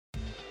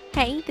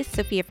Hey, this is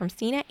Sophia from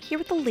CNET here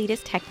with the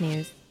latest tech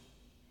news.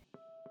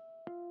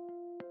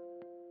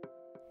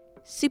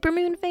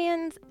 Supermoon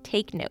fans,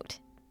 take note.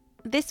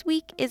 This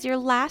week is your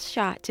last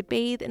shot to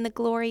bathe in the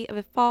glory of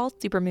a fall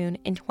supermoon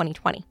in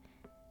 2020.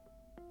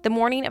 The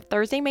morning of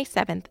Thursday, May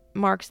 7th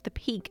marks the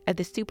peak of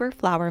the super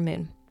flower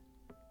moon.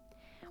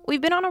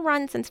 We've been on a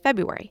run since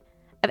February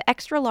of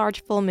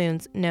extra-large full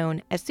moons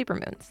known as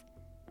supermoons.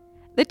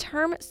 The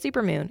term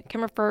supermoon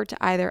can refer to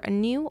either a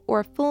new or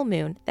a full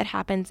moon that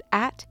happens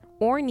at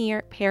or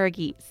near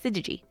perigee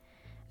syzygy,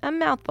 a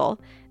mouthful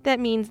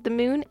that means the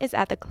moon is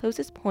at the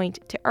closest point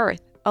to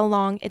Earth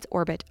along its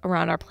orbit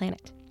around our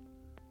planet.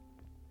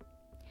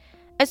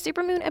 A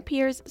supermoon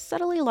appears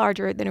subtly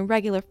larger than a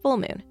regular full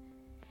moon.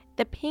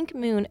 The pink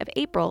moon of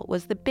April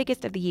was the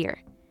biggest of the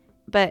year,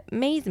 but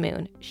May's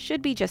moon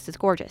should be just as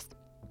gorgeous.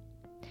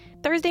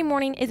 Thursday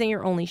morning isn't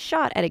your only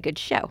shot at a good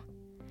show.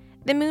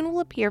 The moon will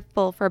appear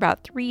full for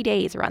about 3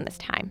 days around this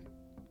time,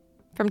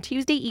 from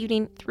Tuesday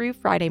evening through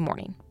Friday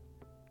morning.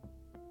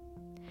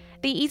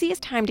 The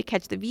easiest time to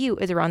catch the view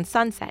is around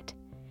sunset.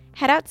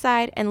 Head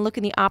outside and look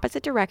in the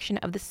opposite direction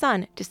of the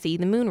sun to see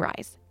the moon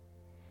rise.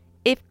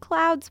 If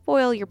clouds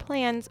foil your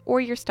plans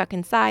or you're stuck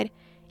inside,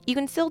 you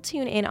can still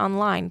tune in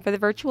online for the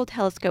Virtual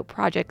Telescope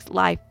Project's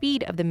live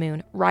feed of the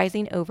moon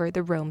rising over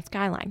the Rome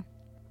skyline.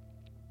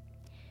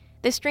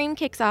 The stream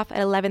kicks off at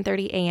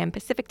 11:30 a.m.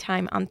 Pacific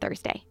time on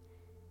Thursday.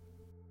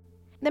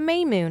 The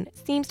May moon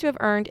seems to have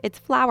earned its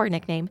flower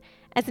nickname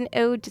as an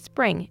ode to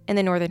spring in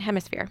the Northern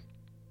Hemisphere.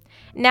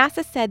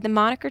 NASA said the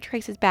moniker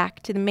traces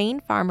back to the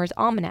Maine Farmer's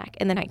Almanac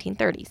in the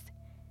 1930s.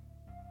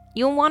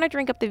 You'll want to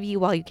drink up the view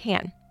while you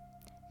can.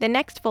 The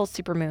next full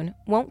supermoon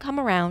won't come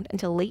around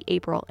until late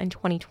April in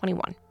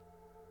 2021.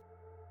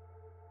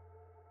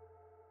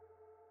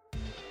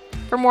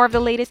 For more of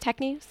the latest tech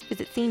news,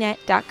 visit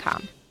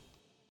cnet.com.